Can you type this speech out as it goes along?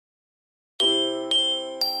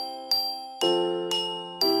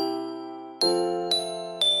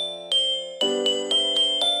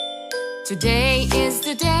Today is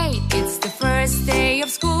the day, it's the first day of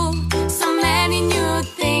school. So many new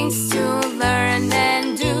things to learn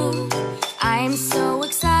and do. I'm so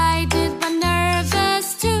excited but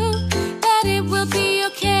nervous too, but it will be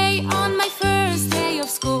okay on my first day of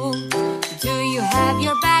school. Do you have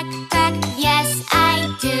your backpack? Yes,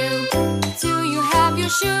 I do. Do you have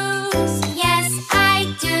your shoes? Yes,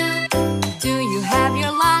 I do. Do you have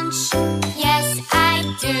your lunch? Yes, I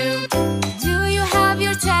do. Do you have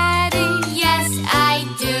your teddy? Yes, I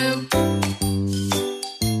do.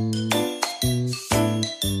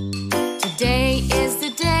 Today is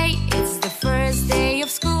the day, it's the first day of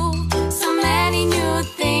school. So many new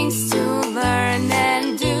things to learn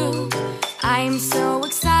and do. I'm so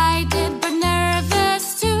excited but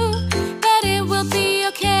nervous too, but it will be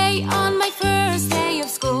okay on my first day of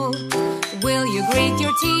school. Will you greet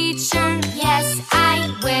your teacher? Yes, I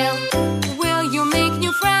will. Will you make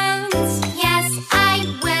new friends? Yes, I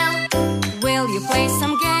will. Will you play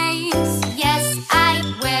some games? Yes, I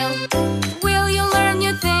will. Will you learn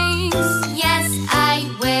new things? Yes, I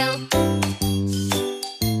will.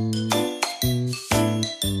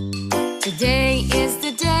 Today is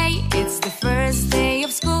the day, it's the first day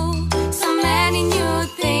of school. So many new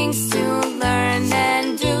things to learn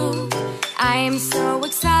and do. I am so